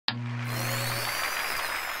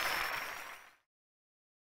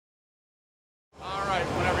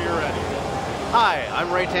Hi,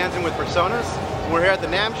 I'm Ray Tanzen with PreSonus. We're here at the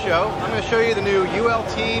NAMM show. I'm going to show you the new ULT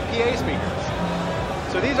PA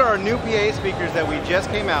speakers. So these are our new PA speakers that we just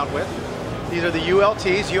came out with. These are the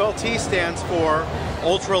ULTs. ULT stands for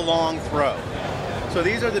ultra long throw. So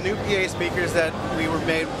these are the new PA speakers that we were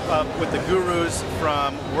made with the gurus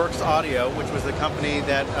from WorxAudio, which was the company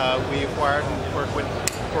that we acquired and worked with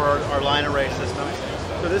for our line array systems.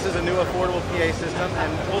 So this is a new affordable PA system,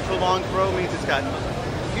 and ultra long throw means it's got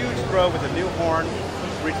huge throw with a new horn,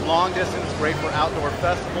 reach long distance, great for outdoor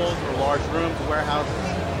festivals or large rooms,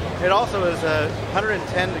 warehouses. It also is a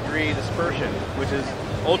 110-degree dispersion, which is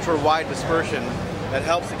ultra wide dispersion that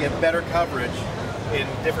helps to get better coverage in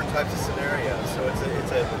different types of scenarios. So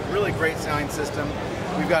it's a really great sounding system.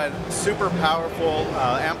 We've got a super powerful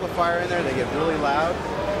amplifier in there. They get really loud.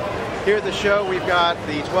 Here at the show we've got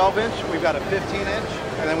the 12-inch, we've got a 15-inch,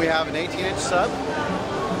 and then we have an 18-inch sub.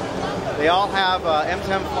 They all have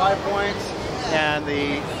M10 fly points, and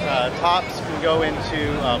the tops can go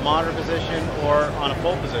into monitor position or on a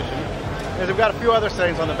full position. And we've got a few other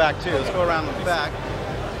settings on the back too. Let's go around the back.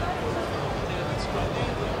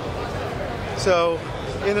 So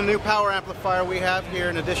in the new power amplifier we have here,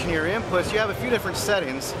 in addition to your inputs, you have a few different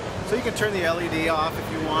settings. So you can turn the LED off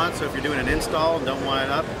if you want, so if you're doing an install and don't want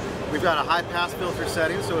it up. We've got a high pass filter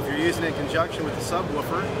setting, so if you're using it in conjunction with the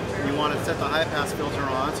subwoofer, you want to set the high pass filter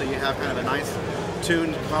on so you have kind of a nice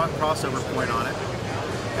tuned crossover point on it.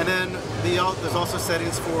 And then there's also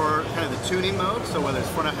settings for kind of the tuning mode, so whether it's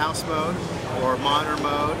front of house mode or monitor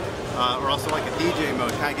mode, or also like a DJ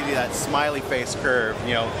mode, kind of give you that smiley face curve,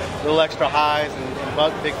 you know, little extra highs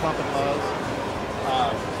and big pumping lows.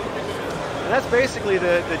 And that's basically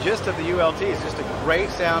the gist of the ULT. It's just a great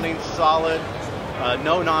sounding, solid,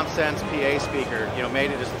 no-nonsense PA speaker, you know,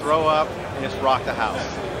 made to just throw up and just rock the house.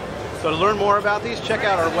 So to learn more about these, check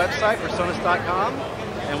out our website, PreSonus.com,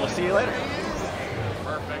 and we'll see you later.